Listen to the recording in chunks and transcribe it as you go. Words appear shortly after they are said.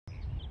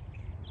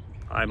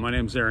Hi, my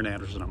name is Aaron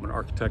Anderson. I'm an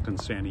architect in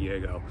San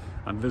Diego.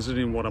 I'm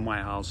visiting one of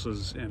my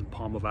houses in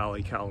Pauma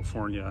Valley,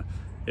 California.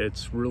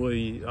 It's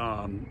really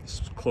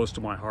close to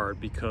my heart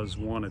because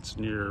one, it's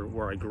near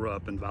where I grew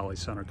up in Valley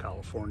Center,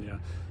 California,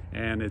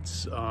 and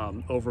it's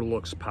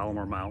overlooks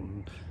Palomar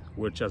Mountain,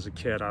 which as a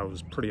kid I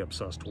was pretty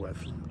obsessed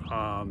with.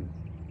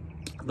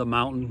 The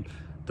mountain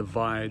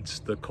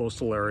divides the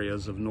coastal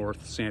areas of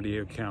North San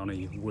Diego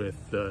County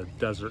with the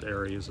desert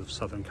areas of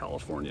Southern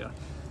California.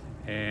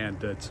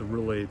 And it's a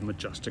really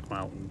majestic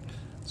mountain.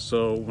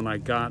 So when I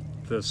got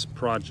this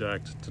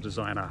project to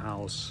design a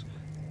house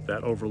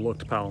that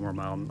overlooked Palomar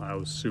Mountain, I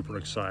was super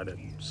excited.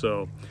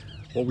 So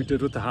what we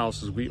did with the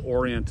house is we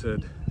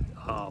oriented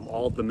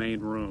all of the main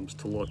rooms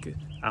to look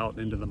out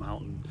into the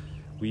mountain.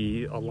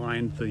 We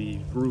aligned the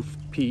roof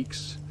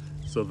peaks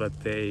so that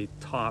they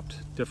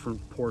topped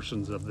different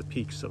portions of the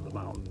peaks of the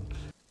mountain.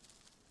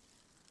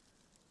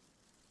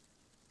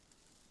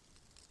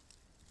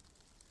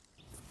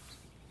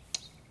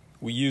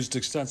 We used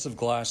extensive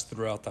glass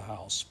throughout the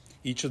house.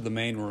 Each of the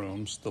main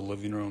rooms, the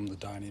living room, the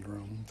dining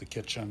room, the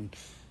kitchen,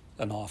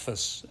 an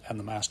office, and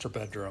the master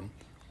bedroom,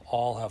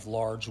 all have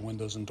large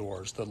windows and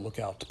doors that look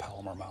out to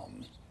Palomar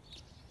Mountain.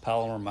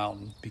 Palomar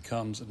Mountain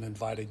becomes an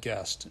invited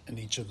guest in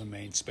each of the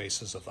main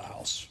spaces of the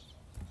house.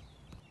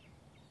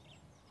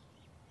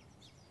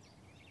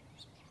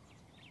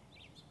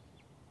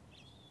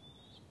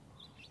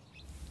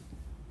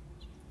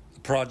 The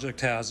project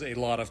has a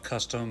lot of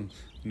custom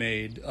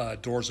made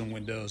doors and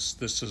windows.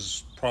 This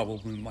is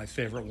probably my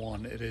favorite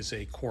one. It is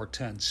a Core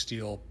 10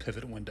 steel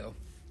pivot window.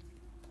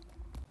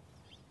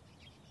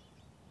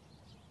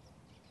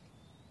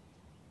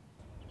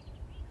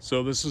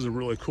 So this is a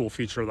really cool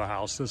feature of the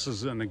house. This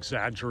is an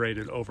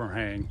exaggerated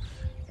overhang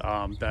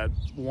that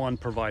one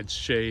provides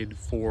shade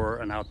for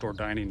an outdoor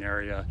dining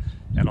area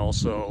and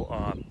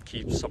also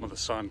keeps some of the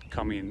sun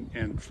coming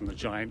in from the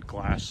giant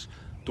glass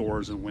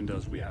doors and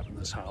windows we have in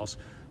this house.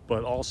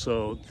 But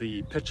also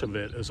the pitch of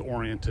it is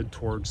oriented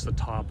towards the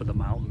top of the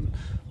mountain,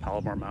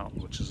 Palomar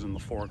Mountain, which is in the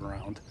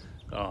foreground.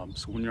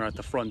 So when you're at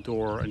the front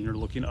door and you're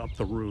looking up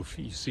the roof,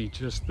 you see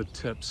just the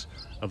tips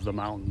of the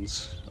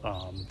mountains,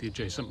 the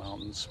adjacent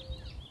mountains.